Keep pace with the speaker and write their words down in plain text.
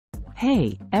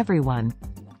Hey, everyone!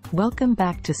 Welcome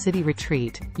back to City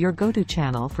Retreat, your go-to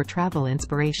channel for travel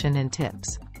inspiration and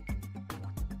tips.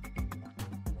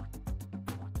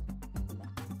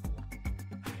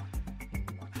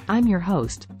 I'm your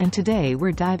host, and today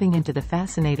we're diving into the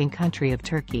fascinating country of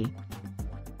Turkey.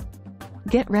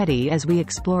 Get ready as we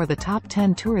explore the top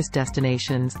 10 tourist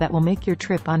destinations that will make your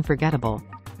trip unforgettable.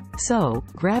 So,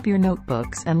 grab your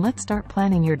notebooks and let's start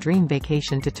planning your dream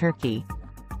vacation to Turkey.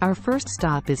 Our first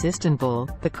stop is Istanbul,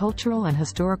 the cultural and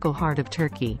historical heart of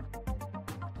Turkey.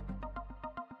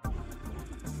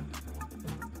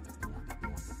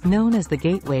 Known as the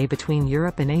gateway between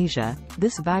Europe and Asia,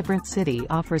 this vibrant city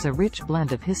offers a rich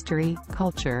blend of history,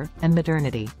 culture, and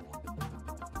modernity.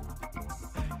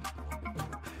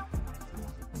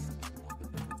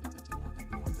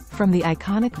 From the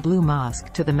iconic Blue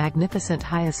Mosque to the magnificent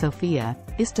Hagia Sophia,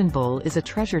 Istanbul is a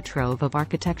treasure trove of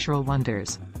architectural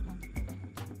wonders.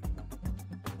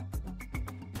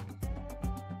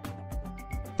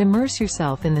 Immerse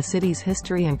yourself in the city's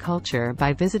history and culture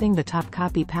by visiting the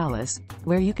Topkapi Palace,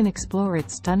 where you can explore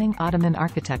its stunning Ottoman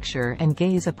architecture and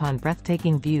gaze upon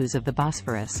breathtaking views of the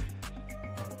Bosphorus.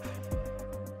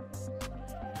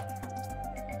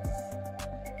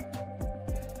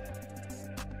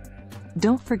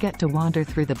 Don't forget to wander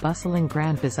through the bustling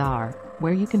Grand Bazaar,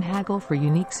 where you can haggle for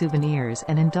unique souvenirs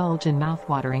and indulge in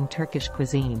mouth-watering Turkish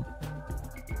cuisine.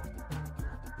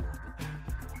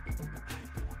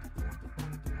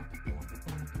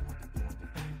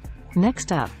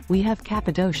 Next up, we have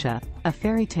Cappadocia, a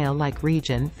fairy tale-like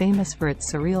region famous for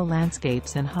its surreal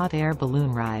landscapes and hot air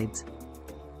balloon rides.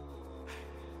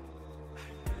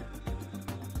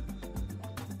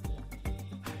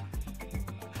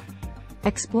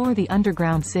 Explore the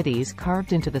underground cities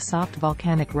carved into the soft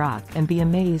volcanic rock and be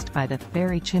amazed by the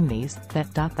fairy chimneys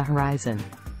that dot the horizon.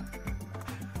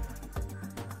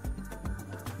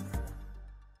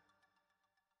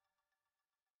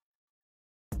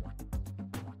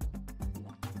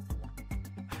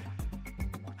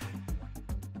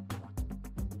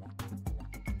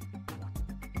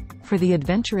 For the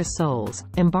adventurous souls,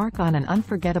 embark on an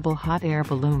unforgettable hot air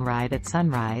balloon ride at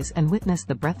sunrise and witness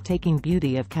the breathtaking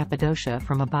beauty of Cappadocia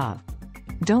from above.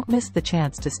 Don't miss the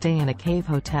chance to stay in a cave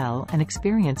hotel and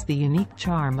experience the unique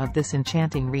charm of this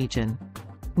enchanting region.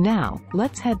 Now,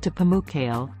 let's head to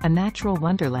Pamukkale, a natural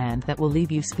wonderland that will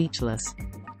leave you speechless.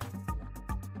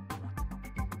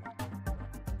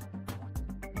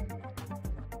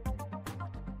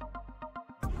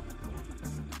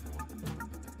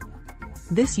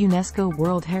 This UNESCO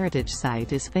World Heritage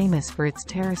Site is famous for its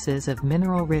terraces of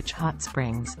mineral-rich hot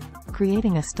springs,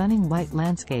 creating a stunning white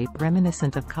landscape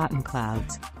reminiscent of cotton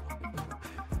clouds.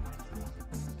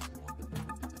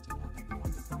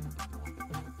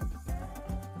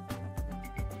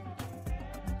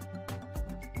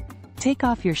 Take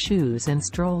off your shoes and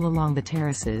stroll along the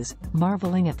terraces,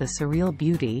 marveling at the surreal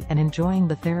beauty and enjoying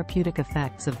the therapeutic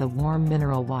effects of the warm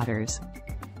mineral waters.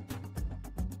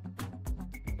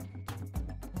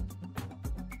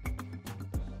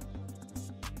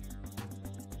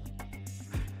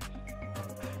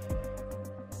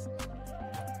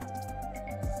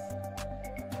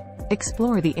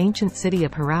 Explore the ancient city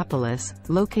of Hierapolis,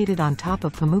 located on top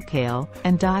of Pamukkale,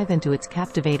 and dive into its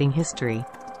captivating history.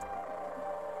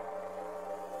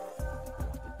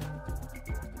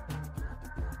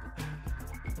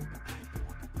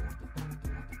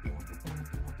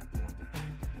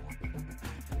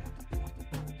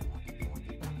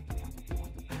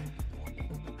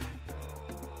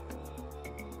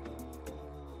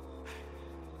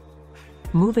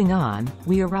 Moving on,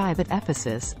 we arrive at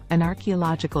Ephesus, an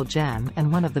archaeological gem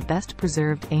and one of the best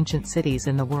preserved ancient cities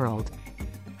in the world.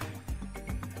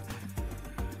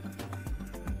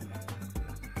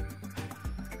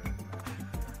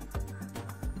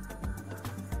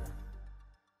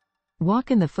 Walk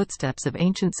in the footsteps of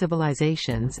ancient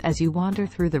civilizations as you wander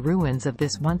through the ruins of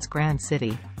this once grand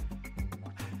city.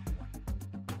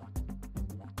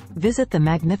 Visit the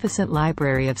magnificent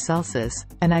Library of Celsus,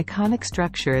 an iconic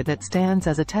structure that stands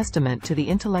as a testament to the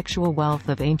intellectual wealth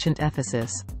of ancient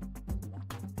Ephesus.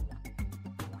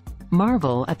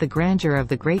 Marvel at the grandeur of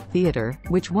the Great Theatre,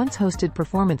 which once hosted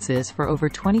performances for over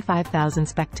 25,000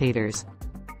 spectators.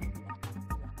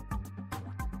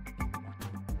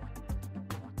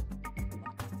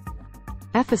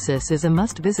 Ephesus is a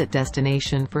must-visit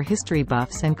destination for history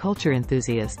buffs and culture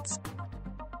enthusiasts.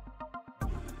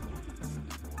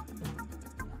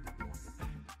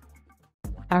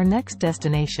 Our next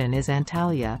destination is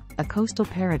Antalya, a coastal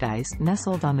paradise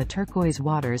nestled on the turquoise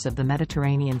waters of the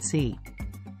Mediterranean Sea.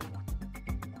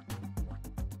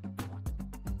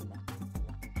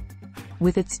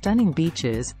 With its stunning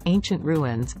beaches, ancient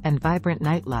ruins, and vibrant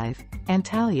nightlife,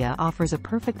 Antalya offers a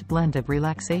perfect blend of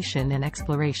relaxation and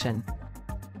exploration.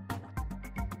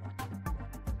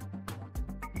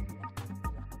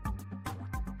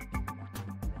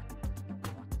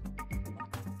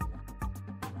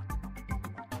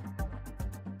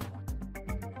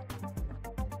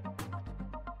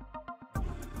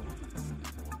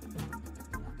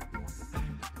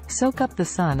 Soak up the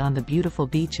sun on the beautiful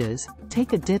beaches,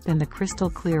 take a dip in the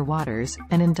crystal clear waters,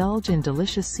 and indulge in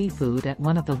delicious seafood at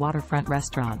one of the waterfront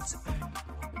restaurants.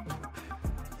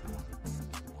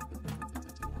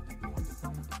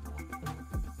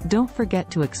 Don't forget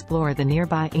to explore the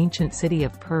nearby ancient city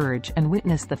of Perge and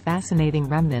witness the fascinating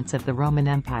remnants of the Roman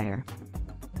Empire.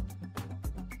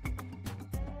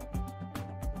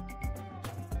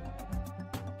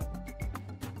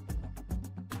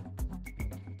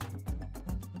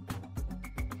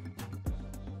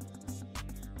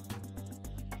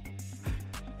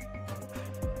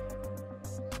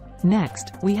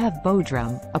 Next, we have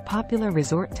Bodrum, a popular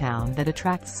resort town that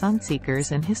attracts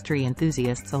sunseekers and history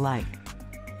enthusiasts alike.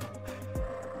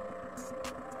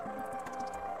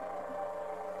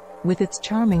 With its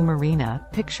charming marina,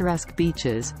 picturesque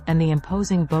beaches, and the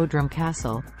imposing Bodrum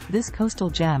Castle, this coastal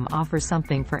gem offers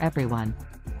something for everyone.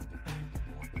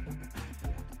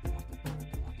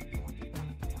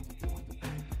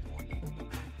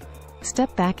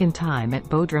 Step back in time at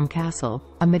Bodrum Castle,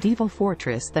 a medieval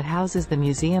fortress that houses the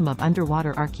Museum of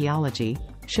Underwater Archaeology,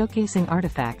 showcasing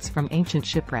artifacts from ancient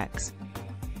shipwrecks.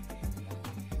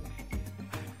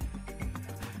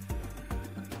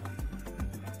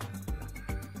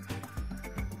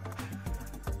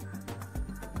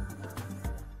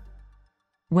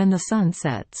 When the sun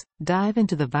sets, dive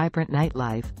into the vibrant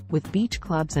nightlife, with beach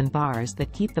clubs and bars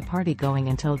that keep the party going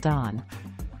until dawn.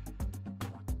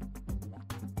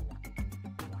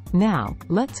 Now,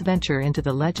 let's venture into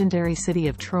the legendary city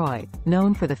of Troy,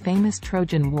 known for the famous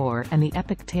Trojan War and the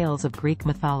epic tales of Greek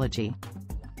mythology.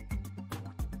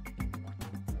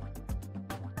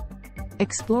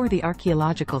 Explore the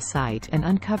archaeological site and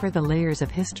uncover the layers of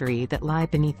history that lie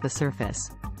beneath the surface.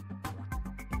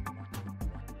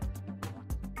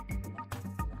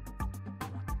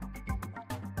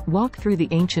 Walk through the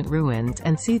ancient ruins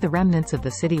and see the remnants of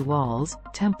the city walls,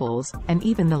 temples, and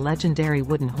even the legendary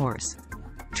wooden horse.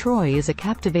 Troy is a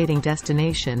captivating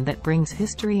destination that brings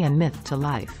history and myth to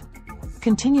life.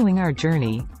 Continuing our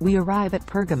journey, we arrive at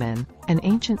Pergamon, an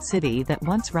ancient city that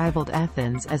once rivaled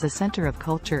Athens as a center of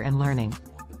culture and learning.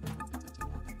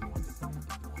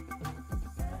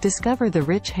 Discover the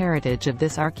rich heritage of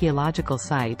this archaeological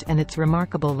site and its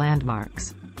remarkable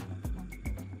landmarks.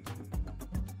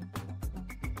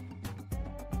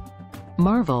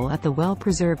 Marvel at the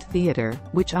well-preserved theater,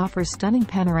 which offers stunning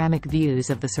panoramic views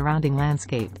of the surrounding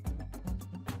landscape.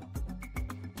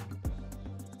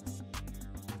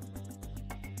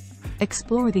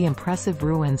 Explore the impressive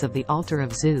ruins of the altar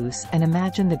of Zeus and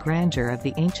imagine the grandeur of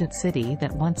the ancient city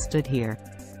that once stood here.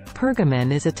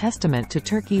 Pergamon is a testament to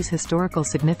Turkey's historical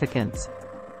significance.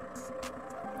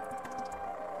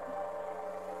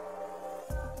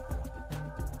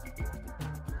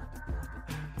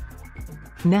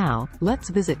 Now, let's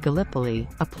visit Gallipoli,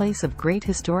 a place of great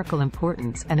historical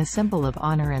importance and a symbol of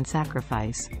honor and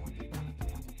sacrifice.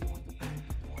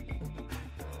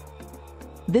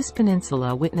 This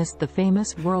peninsula witnessed the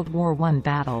famous World War I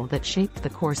battle that shaped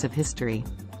the course of history.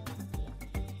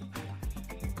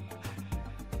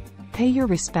 Pay your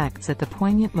respects at the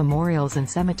poignant memorials and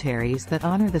cemeteries that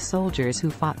honor the soldiers who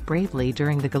fought bravely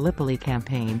during the Gallipoli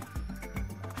campaign.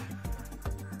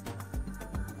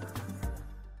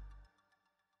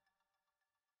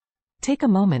 Take a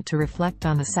moment to reflect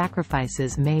on the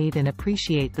sacrifices made and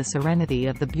appreciate the serenity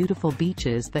of the beautiful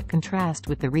beaches that contrast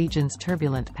with the region's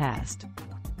turbulent past.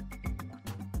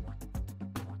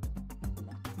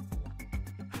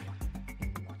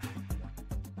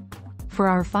 For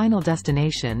our final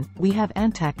destination, we have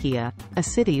Antakya, a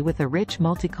city with a rich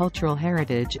multicultural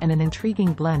heritage and an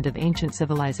intriguing blend of ancient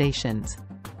civilizations.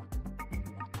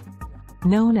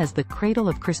 Known as the cradle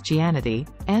of Christianity,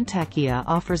 Antakya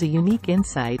offers a unique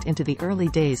insight into the early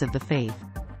days of the faith.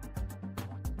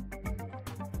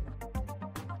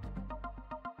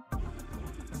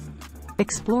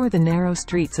 Explore the narrow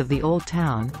streets of the old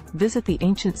town, visit the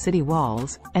ancient city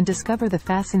walls, and discover the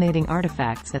fascinating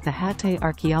artifacts at the Hatay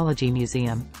Archaeology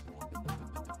Museum.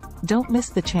 Don't miss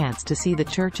the chance to see the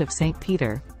Church of St.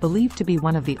 Peter, believed to be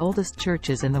one of the oldest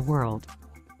churches in the world.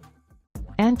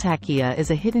 Antakya is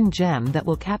a hidden gem that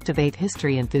will captivate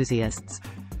history enthusiasts.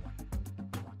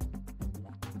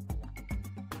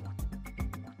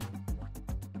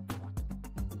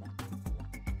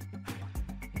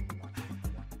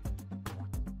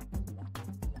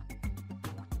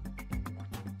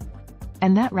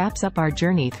 And that wraps up our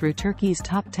journey through Turkey's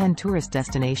top 10 tourist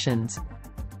destinations.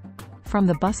 From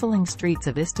the bustling streets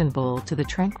of Istanbul to the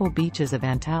tranquil beaches of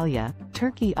Antalya,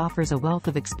 Turkey offers a wealth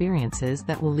of experiences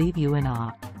that will leave you in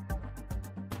awe.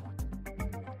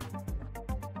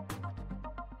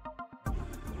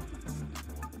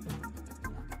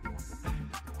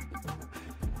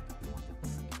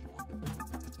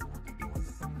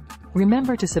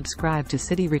 Remember to subscribe to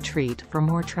City Retreat for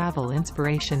more travel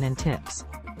inspiration and tips.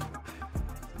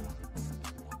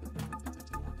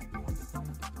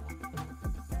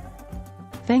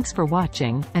 Thanks for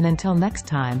watching, and until next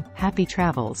time, happy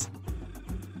travels!